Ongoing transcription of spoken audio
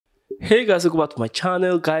Hey guys, welcome back to my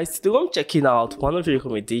channel. Guys, today I'm checking out one of your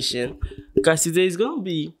recommendations. Guys, today is gonna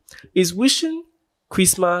be is wishing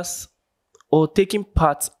Christmas or taking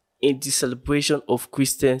part in the celebration of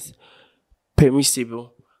Christians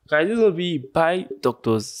permissible? Guys, this will be by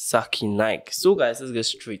Dr. Zakir Naik. So guys, let's get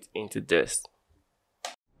straight into this.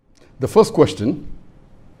 The first question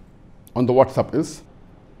on the WhatsApp is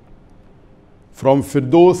from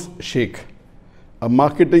Firdaus Sheikh, a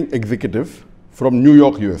marketing executive from New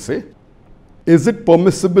York, USA. Is it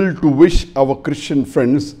permissible to wish our Christian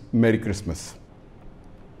friends Merry Christmas?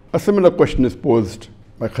 A similar question is posed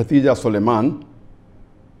by Khatija Suleiman.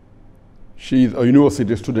 She is a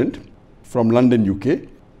university student from London, UK.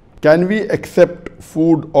 Can we accept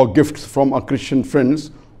food or gifts from our Christian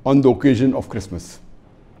friends on the occasion of Christmas?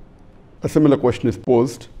 A similar question is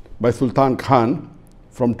posed by Sultan Khan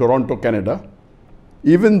from Toronto, Canada.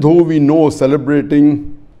 Even though we know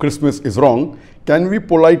celebrating Christmas is wrong, can we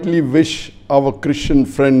politely wish our Christian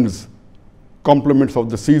friends compliments of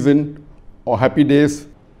the season or happy days?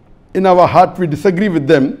 In our heart, we disagree with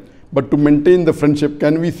them, but to maintain the friendship,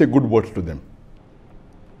 can we say good words to them?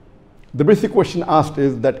 The basic question asked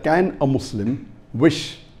is that can a Muslim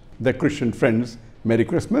wish their Christian friends Merry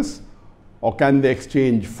Christmas? Or can they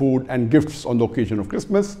exchange food and gifts on the occasion of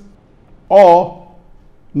Christmas? Or,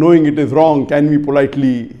 knowing it is wrong, can we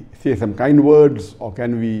politely say some kind words, or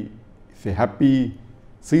can we say happy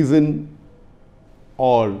season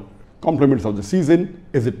or compliments of the season?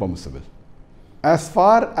 Is it permissible? As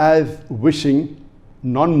far as wishing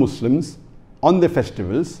non-Muslims on their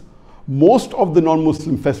festivals, most of the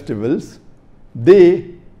non-Muslim festivals,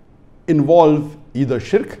 they involve either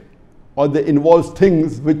shirk or they involve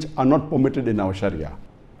things which are not permitted in our Sharia.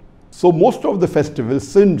 So most of the festivals,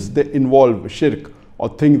 since they involve shirk or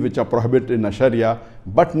things which are prohibited in our Sharia,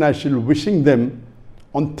 but naturally wishing them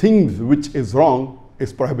on things which is wrong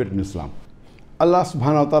is prohibited in Islam. Allah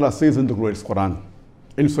subhanahu wa ta'ala says in the glorious Quran,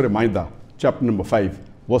 in Surah Ma'idah, chapter number 5,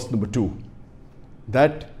 verse number 2,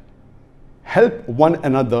 that help one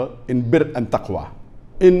another in bir and taqwa.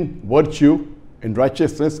 In virtue, in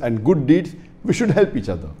righteousness and good deeds, we should help each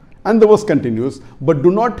other. And the verse continues, but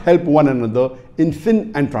do not help one another in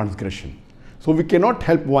sin and transgression. So we cannot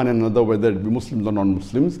help one another, whether it be Muslims or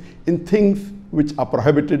non-Muslims, in things which are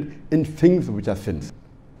prohibited, in things which are sins.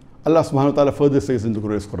 Allah subhanahu wa ta'ala further says in the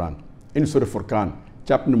glorious Quran, in Surah Furqan,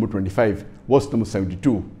 chapter number 25, verse number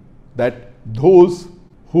 72, that those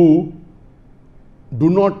who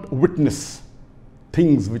do not witness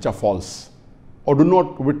things which are false, or do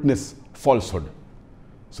not witness falsehood.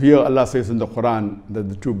 So here Allah says in the Quran that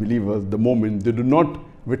the true believers, the mu'min, they do not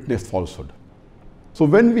witness falsehood. So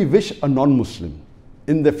when we wish a non-Muslim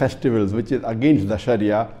in the festivals which is against the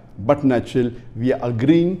Sharia, but natural, we are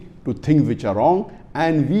agreeing to things which are wrong,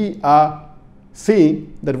 and we are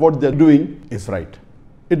saying that what they are doing is right.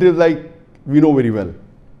 It is like we know very well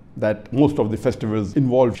that most of the festivals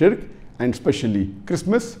involve shirk, and especially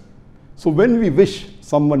Christmas. So when we wish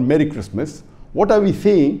someone Merry Christmas, what are we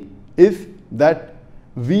saying is that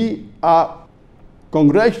we are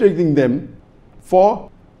congratulating them for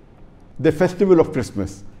the festival of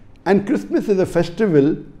Christmas. And Christmas is a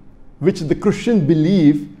festival which the Christians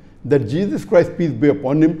believe that Jesus Christ, peace be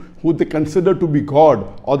upon him, who they consider to be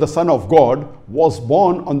God or the Son of God, was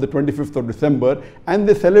born on the 25th of December, and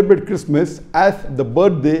they celebrate Christmas as the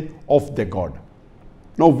birthday of their God.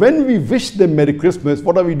 Now when we wish them Merry Christmas,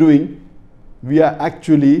 what are we doing? We are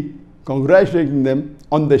actually congratulating them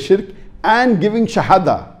on the shirk and giving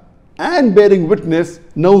shahada and bearing witness,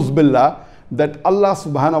 nauz billah, that Allah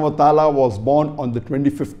subhanahu wa ta'ala was born on the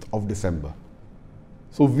 25th of December.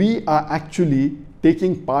 So we are actually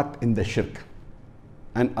taking part in the shirk.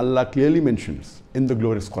 And Allah clearly mentions in the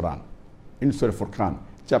glorious Quran, in Surah Furqan,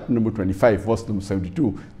 chapter number 25, verse number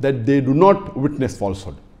 72, that they do not witness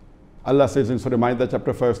falsehood. Allah says in Surah Ma'idah,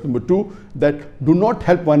 chapter 5, verse number 2, that do not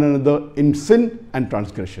help one another in sin and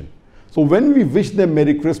transgression. So when we wish them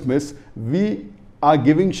Merry Christmas, we are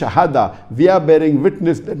giving shahada, we are bearing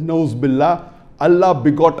witness that nauz billah, Allah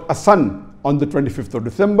begot a son on the 25th of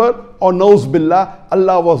December, or nauz billah,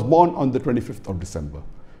 Allah was born on the 25th of December.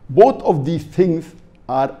 Both of these things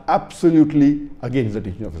are absolutely against the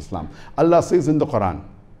teaching of Islam. Allah says in the Quran,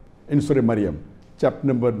 in Surah Maryam, chapter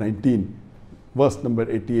number 19, verse number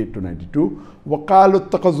 88 to 92, وَقَالُوا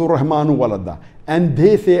اتَّخَذُوا الرَّحْمَنُ وَلَدًا, and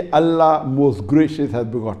they say Allah most gracious has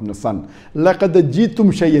begotten a son. لَقَدْ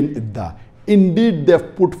جِئْتُمْ شَيْئًا إِدًّا, indeed they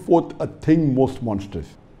have put forth a thing most monstrous.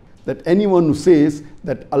 That anyone who says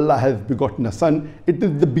that Allah has begotten a son, it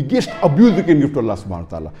is the biggest abuse you can give to Allah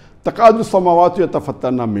subhanahu wa ta'ala. تَقَادُ السَّمَاوَاتُ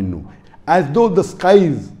يَتَفَطَّرْنَ مِنْهُ, as though the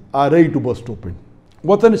skies are ready to burst open.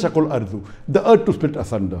 وَتَنْشَقُ الْأَرْضُ, the earth to split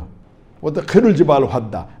asunder. وَتَخِرُّ الْجِبَالُ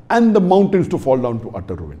هَدًّا, and the mountains to fall down to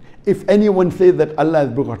utter ruin. If anyone says that Allah has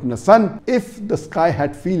begotten a son, if the sky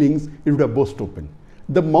had feelings, it would have burst open.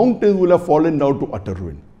 The mountains will have fallen down to utter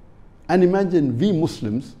ruin. And imagine we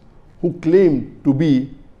Muslims who claim to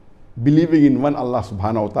be believing in one Allah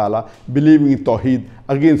subhanahu wa ta'ala, believing in Tawheed,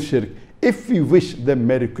 against shirk. If we wish them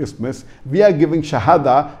Merry Christmas, we are giving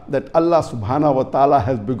shahada that Allah subhanahu wa ta'ala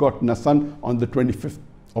has begotten a son on the 25th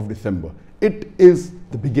of December. It is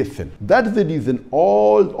the biggest sin. That's the reason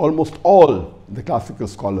almost all the classical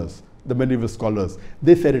scholars, the medieval scholars,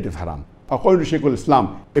 they said it is haram. According to Shaykh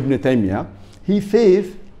al-Islam Ibn Taymiyyah, he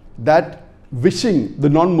says that wishing the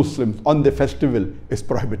non-Muslims on their festival is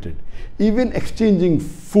prohibited. Even exchanging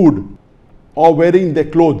food or wearing their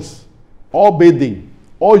clothes or bathing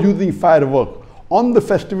or using firework on the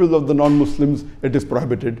festivals of the non-Muslims, it is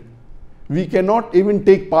prohibited. We cannot even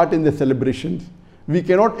take part in their celebrations. We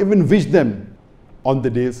cannot even wish them on the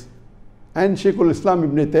days. And Shaykh al-Islam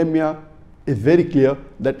Ibn Taymiyyah is very clear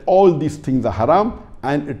that all these things are haram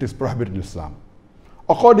and it is prohibited in Islam.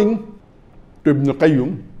 According to Ibn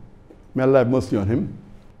Qayyim, may Allah have mercy on him,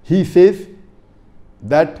 he says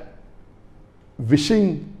that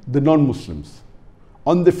wishing the non-Muslims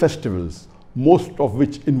on the festivals, most of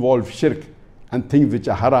which involve shirk and things which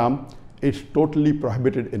are haram, is totally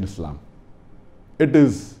prohibited in Islam. It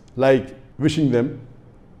is like wishing them,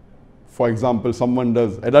 for example, someone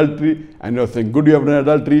does adultery and you're saying, good, you have done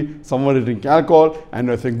adultery. Someone is drinking alcohol and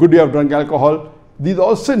you're saying, good, you have drunk alcohol. These are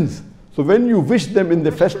all sins. So when you wish them in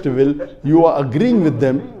the festival, you are agreeing with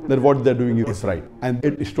them that what they're doing is right, and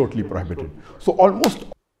it is totally prohibited. So almost...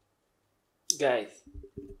 Guys,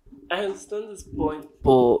 I understand this point,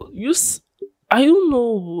 but I don't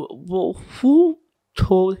know who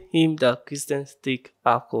told him that Christians take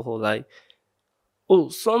alcohol. Like, oh,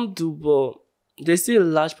 some do, but there's still a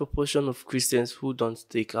large proportion of Christians who don't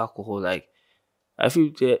take alcohol. Like, I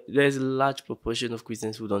feel there's a large proportion of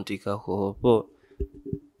Christians who don't take alcohol, but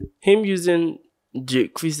him using the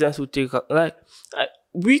Christians who take, like,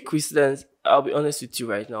 we Christians, I'll be honest with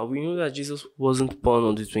you right now, we know that Jesus wasn't born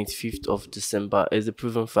on the 25th of December. It's a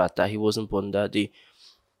proven fact that he wasn't born that day.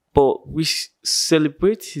 But we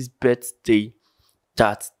celebrate his birthday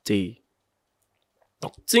that day.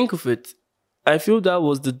 Think of it. I feel that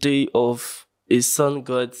was the day of a sun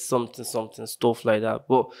god, something, stuff like that.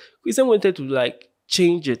 But Christians wanted to like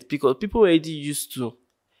change it because people already used to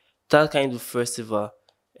that kind of festival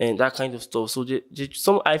and that kind of stuff.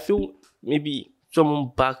 So I feel maybe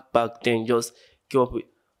someone back then just came up with,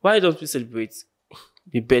 why don't we celebrate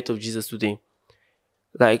the birth of Jesus today?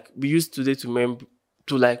 Like, we used today to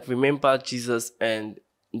remember Jesus and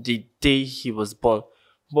the day he was born.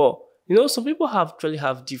 But you know, some people actually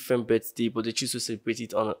have different birthday, but they choose to celebrate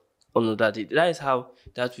it on that day. That is how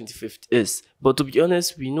that 25th is. But to be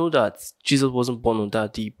honest, we know that Jesus wasn't born on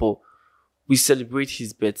that day, but we celebrate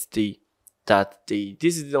his birthday that day.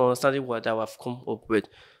 This is the understanding what I have come up with.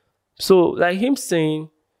 So, like him saying,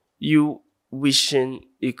 you wishing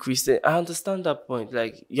a Christian, I understand that point.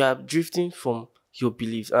 Like, you are drifting from your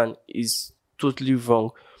beliefs and it's totally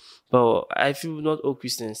wrong. But I feel not all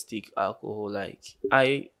Christians take alcohol. Like,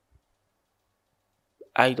 I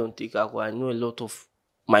don't take alcohol. I know a lot of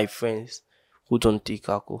my friends who don't take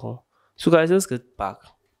alcohol. So guys, let's get back.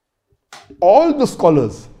 All the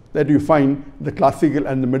scholars that you find, the classical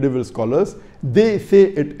and the medieval scholars, they say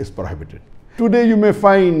it is prohibited. Today you may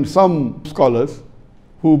find some scholars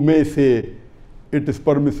who may say it is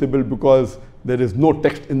permissible because there is no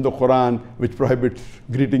text in the Quran which prohibits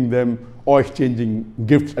greeting them or exchanging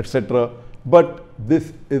gifts, etc. But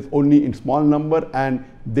this is only in small number and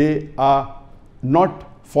they are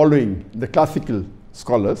not following the classical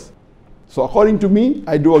scholars. So according to me,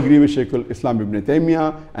 I do agree with Shaykh al-Islam Ibn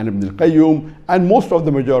Taymiyyah and Ibn al-Qayyum and most of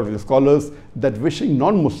the majority of the scholars that wishing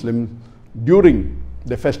non-Muslims during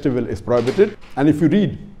the festival is prohibited. And if you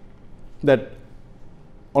read that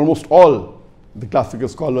almost all the classical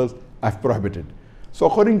scholars have prohibited. So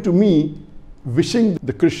according to me, wishing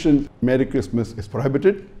the Christians Merry Christmas is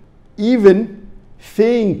prohibited. Even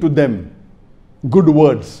saying to them good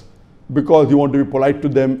words because you want to be polite to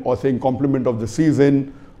them, or saying compliment of the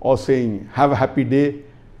season, or saying have a happy day.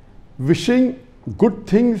 Wishing good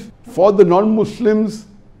things for the non-Muslims,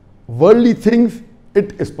 worldly things,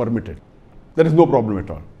 it is permitted. There is no problem at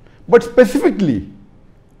all. But specifically,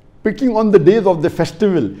 picking on the days of the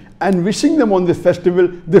festival and wishing them on this festival,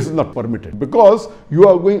 this is not permitted. Because you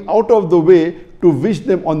are going out of the way to wish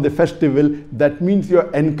them on the festival, that means you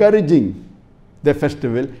are encouraging the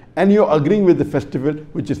festival and you are agreeing with the festival,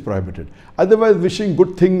 which is prohibited. Otherwise, wishing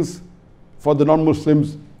good things for the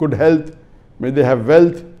non-Muslims, good health, may they have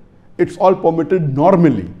wealth. It's all permitted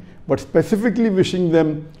normally. But specifically wishing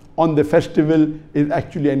them on the festival is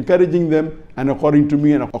actually encouraging them, and according to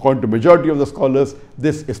me and according to majority of the scholars,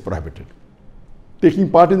 this is prohibited.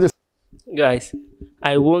 Taking part in this. Guys,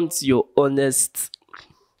 I want your honest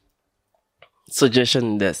suggestion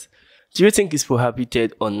in this. Do you think it's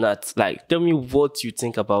prohibited or not? Like, tell me what you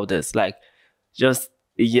think about this. Like, just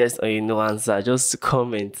a yes or a no answer. Just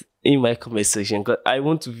comment in my comment section, because I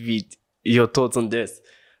want to read your thoughts on this.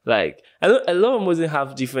 Like, I know a lot of Muslims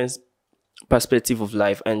have different perspective of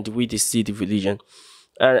life and the way they see the religion.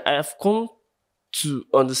 And I have come to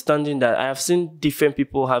understanding that I have seen different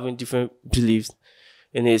people having different beliefs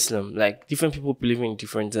in Islam. Like, different people believing in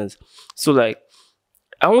different things. So, like,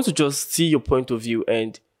 I want to just see your point of view.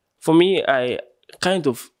 And for me, I kind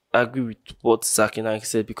of agree with what Zakir Naik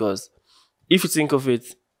said, because if you think of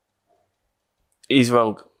it, it's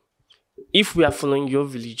wrong. If we are following your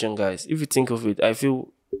religion, guys, if you think of it, I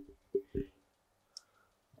feel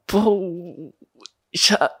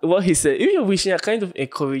what he said, if you're wishing, you're kind of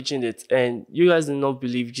encouraging it, and you guys do not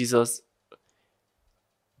believe Jesus.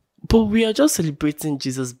 But we are just celebrating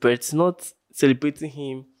Jesus' birth, not celebrating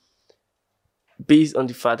him based on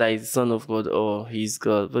the fact that he's the Son of God or he's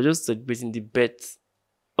God, but just celebrating the birth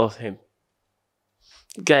of him.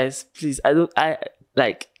 Guys, please, I'm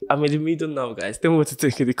in the middle now, guys. Tell me what to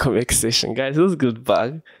think in the comment section, guys. It was good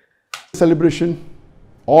bag. Celebration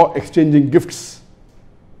or exchanging gifts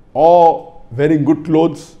or wearing good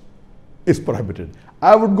clothes is prohibited.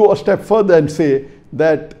 I would go a step further and say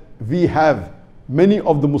that we have many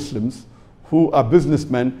of the Muslims who are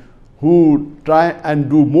businessmen who try and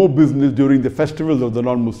do more business during the festivals of the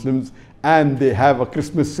non-Muslims, and they have a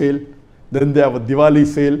Christmas sale, then they have a Diwali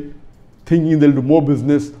sale, thinking they'll do more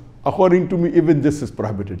business. According to me, even this is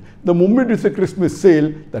prohibited. The moment you say Christmas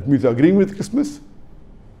sale, that means you're agreeing with Christmas.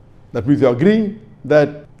 That means you're agreeing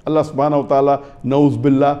that Allah subhanahu wa ta'ala, Nauz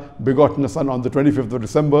Billah, begotten a son on the 25th of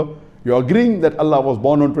December. You're agreeing that Allah was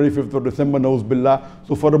born on 25th of December, Nauz Billah.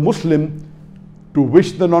 So for a Muslim to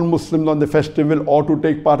wish the non-Muslims on the festival, or to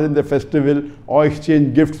take part in the festival, or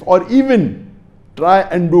exchange gifts, or even try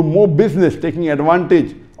and do more business, taking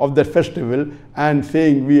advantage of that festival and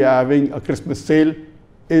saying we are having a Christmas sale,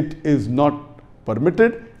 it is not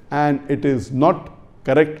permitted and it is not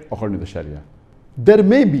correct according to the Sharia. There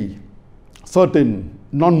may be certain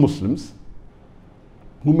non-Muslims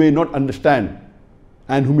who may not understand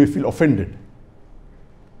and who may feel offended.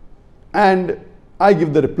 And I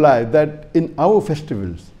give the reply that in our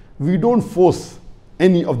festivals, we don't force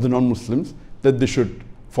any of the non-Muslims that they should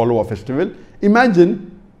follow our festival.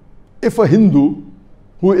 Imagine if a Hindu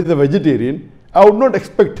who is a vegetarian, I would not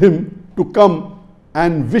expect him to come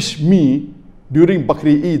and wish me during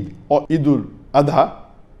Bakri Eid or Eidul Adha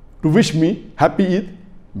to wish me Happy Eid,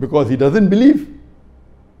 because he doesn't believe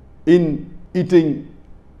in eating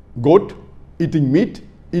goat, eating meat,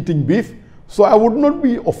 eating beef. So I would not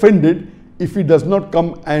be offended if he does not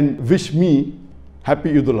come and wish me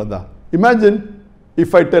Happy Eidul Adha. Imagine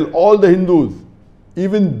if I tell all the Hindus,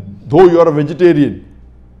 even though you are a vegetarian,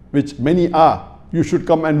 which many are, you should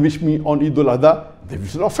come and wish me on Eidul Adha, they will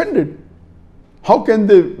be offended. How can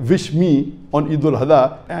they wish me on Eidul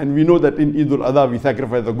Adha? And we know that in Eidul Adha we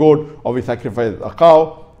sacrifice a goat or we sacrifice a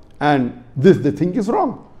cow, and this they think is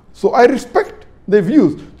wrong. So I respect their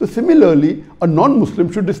views. So similarly, a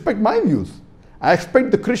non-Muslim should respect my views. I expect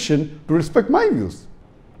the Christian to respect my views.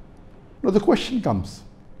 Now the question comes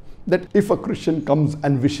that if a Christian comes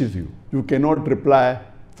and wishes you, you cannot reply.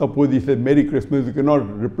 Suppose he says Merry Christmas, you cannot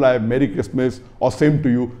reply Merry Christmas or same to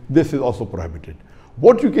you. This is also prohibited.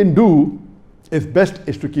 What you can do is best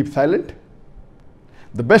is to keep silent.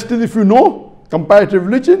 The best is if you know comparative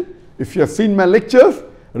religion, if you have seen my lectures,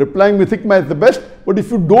 replying with hikmah is the best. But if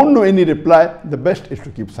you don't know any reply, the best is to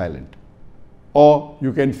keep silent. Or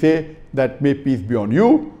you can say that may peace be on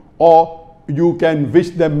you, or you can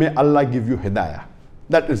wish them may Allah give you hidayah.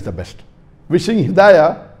 That is the best. Wishing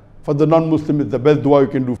hidayah for the non-Muslim is the best dua you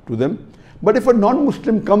can do to them. But if a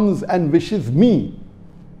non-Muslim comes and wishes me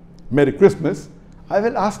Merry Christmas, I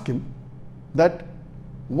will ask him that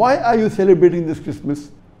why are you celebrating this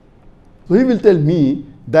Christmas? So he will tell me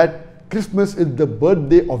that Christmas is the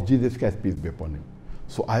birthday of Jesus Christ, peace be upon him.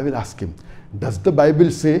 So I will ask him, does the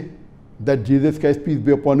Bible say that Jesus Christ, peace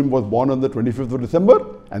be upon him, was born on the 25th of December?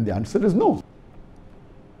 And the answer is no.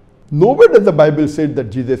 Nowhere does the Bible say that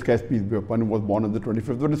Jesus Christ, peace be upon him, was born on the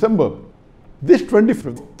 25th of December. This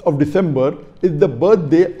 25th of December is the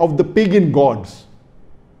birthday of the pagan gods.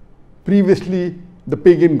 Previously, the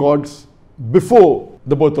pagan gods, before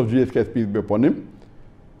the birth of Jesus Christ, peace be upon him,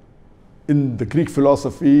 in the Greek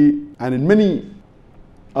philosophy and in many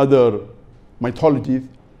other mythologies,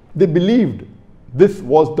 they believed this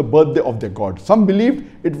was the birthday of their god. Some believed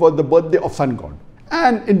it was the birthday of sun god.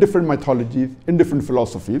 And in different mythologies, in different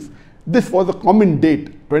philosophies, this was a common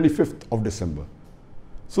date, 25th of December.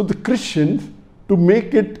 So the Christians, to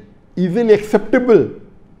make it easily acceptable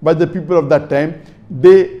by the people of that time,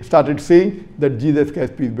 they started saying that Jesus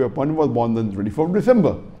Christ, peace be upon him, was born on the 24th of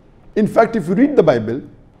December. In fact, if you read the Bible,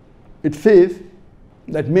 it says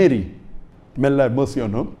that Mary, may Allah have mercy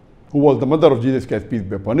on her, who was the mother of Jesus Christ, peace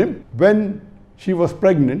be upon him, when she was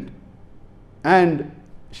pregnant and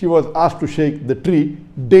she was asked to shake the tree,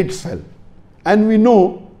 dates fell. And we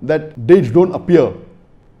know that dates don't appear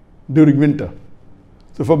during winter.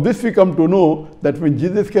 So from this we come to know that when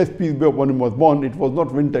Jesus Christ, peace be upon him, was born, it was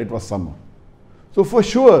not winter, it was summer. So for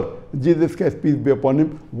sure, Jesus Christ, peace be upon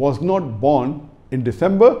him, was not born in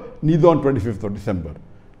December, neither on 25th of December.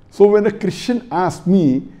 So when a Christian asks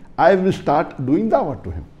me, I will start doing dawah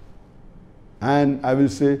to him. And I will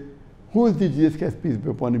say, who is the Jesus Christ, peace be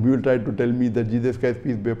upon him? He will try to tell me that Jesus Christ,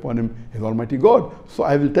 peace be upon him, is Almighty God. So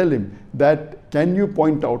I will tell him that, can you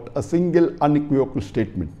point out a single unequivocal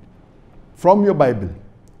statement from your Bible,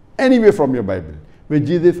 anywhere from your Bible, where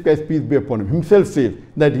Jesus Christ, peace be upon him, himself says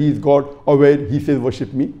that he is God, or where he says,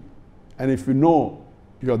 worship me? And if you know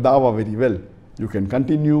your dawah very well, you can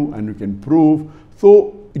continue and you can prove.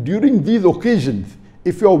 So during these occasions,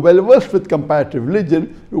 if you are well versed with comparative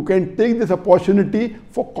religion, you can take this opportunity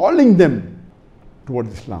for calling them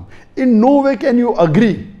towards Islam. In no way can you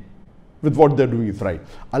agree with what they are doing is right.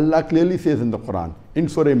 Allah clearly says in the Quran, in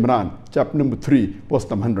Surah Imran, chapter number 3, verse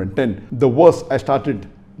number 110, the verse I started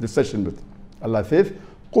this session with. Allah says,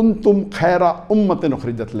 Kuntum khaira ummatin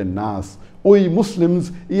ukhrijat linnas. O ye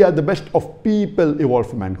Muslims, ye are the best of people evolved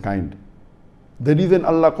for mankind. The reason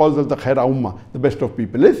Allah calls us the khaira ummah, the best of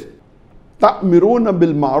people, is تَأْمِرُونَ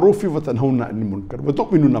بِالْمَعْرُوفِ وَتَنْهَوْنَ عَنِ الْمُنْكَرِ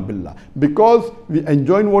وَتُؤْمِنُونَ بِاللَّهِ. Because we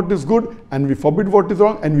enjoin what is good and we forbid what is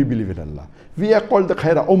wrong and we believe in Allah. We are called the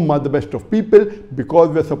khaira ummah, the best of people, because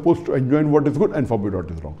we are supposed to enjoin what is good and forbid what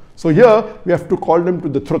is wrong. So here we have to call them to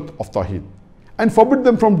the truth of Tawheed and forbid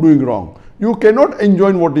them from doing wrong. You cannot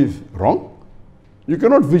enjoin what is wrong. You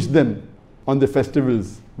cannot wish them on the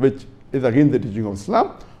festivals, which is against the teaching of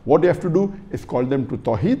Islam. What you have to do is call them to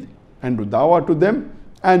Tawheed and do dawah to them.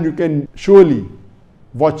 And you can surely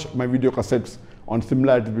watch my video cassettes on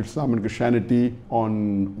similarities between Islam and Christianity,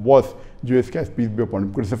 on was Jesus Christ, peace be upon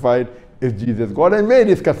him, crucified, is Jesus God, and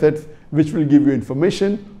various cassettes which will give you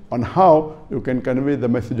information on how you can convey the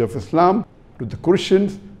message of Islam to the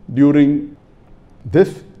Christians during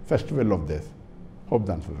this festival of theirs. Hope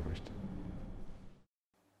that answers the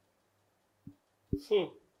question.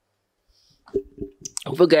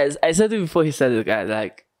 But guys, I said it before he said it, guys,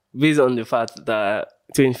 like, based on the fact that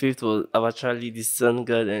 25th was actually the sun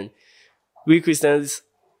god, and we Christians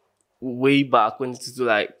way back when it was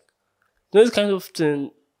like, this kind of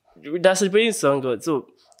thing, that's celebrating sun god. So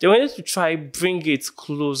they wanted to try bring it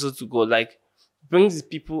closer to God, like bring the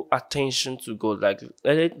people attention to God. Like,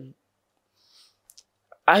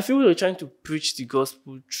 I feel we're trying to preach the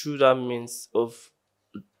gospel through that means of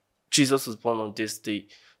Jesus was born on this day.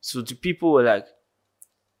 So the people were like,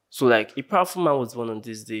 so like a powerful man was born on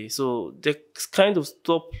this day. So they kind of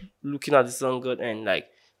stopped looking at the sun god and like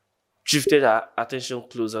drifted our attention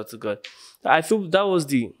closer to God. I feel that was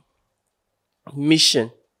the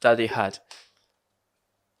mission that they had.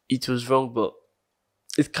 It was wrong, but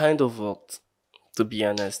it kind of worked, to be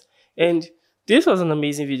honest. And this was an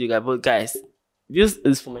amazing video, guys. But guys, this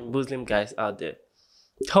is for my Muslim guys out there.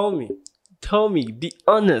 Tell me, be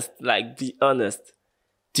honest, like be honest.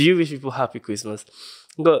 Do you wish people happy Christmas?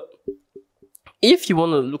 But if you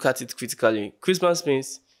want to look at it critically, Christmas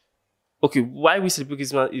means, okay, why we celebrate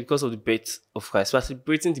Christmas is because of the birth of Christ. We are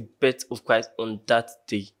celebrating the birth of Christ on that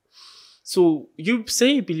day. So you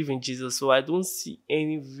say you believe in Jesus, so I don't see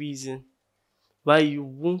any reason why you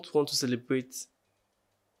won't want to celebrate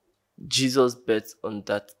Jesus' birth on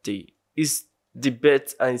that day. It's the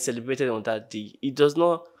birth and it's celebrated on that day. It does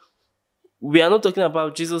not. We are not talking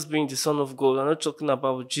about Jesus being the Son of God. We're not talking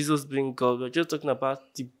about Jesus being God. We're just talking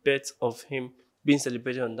about the birth of him being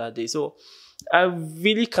celebrated on that day. So I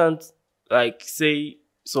really can't like say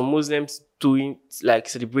some Muslims doing like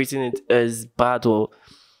celebrating it as bad, or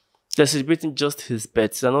they're celebrating just his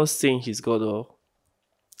birth. They're not saying he's God or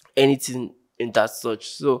anything in that such.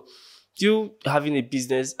 So you having a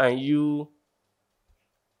business and you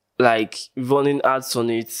like running ads on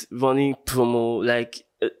it, running promo, like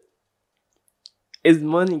it's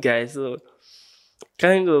money, guys. So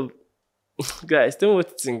kind of guys, tell me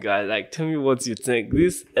what you think, guys. Like, tell me what you think.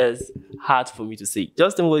 This is hard for me to say.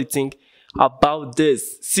 Just tell me what you think about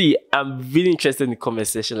this. See, I'm really interested in the comment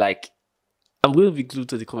section. Like, I'm going to be glued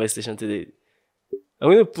to the comment section today. I'm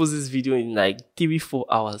going to post this video in like 3-4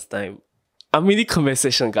 hours time. I'm in the comment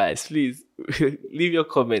section, guys. Please leave your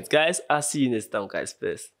comments. Guys, I'll see you next time, guys.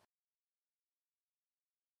 Peace.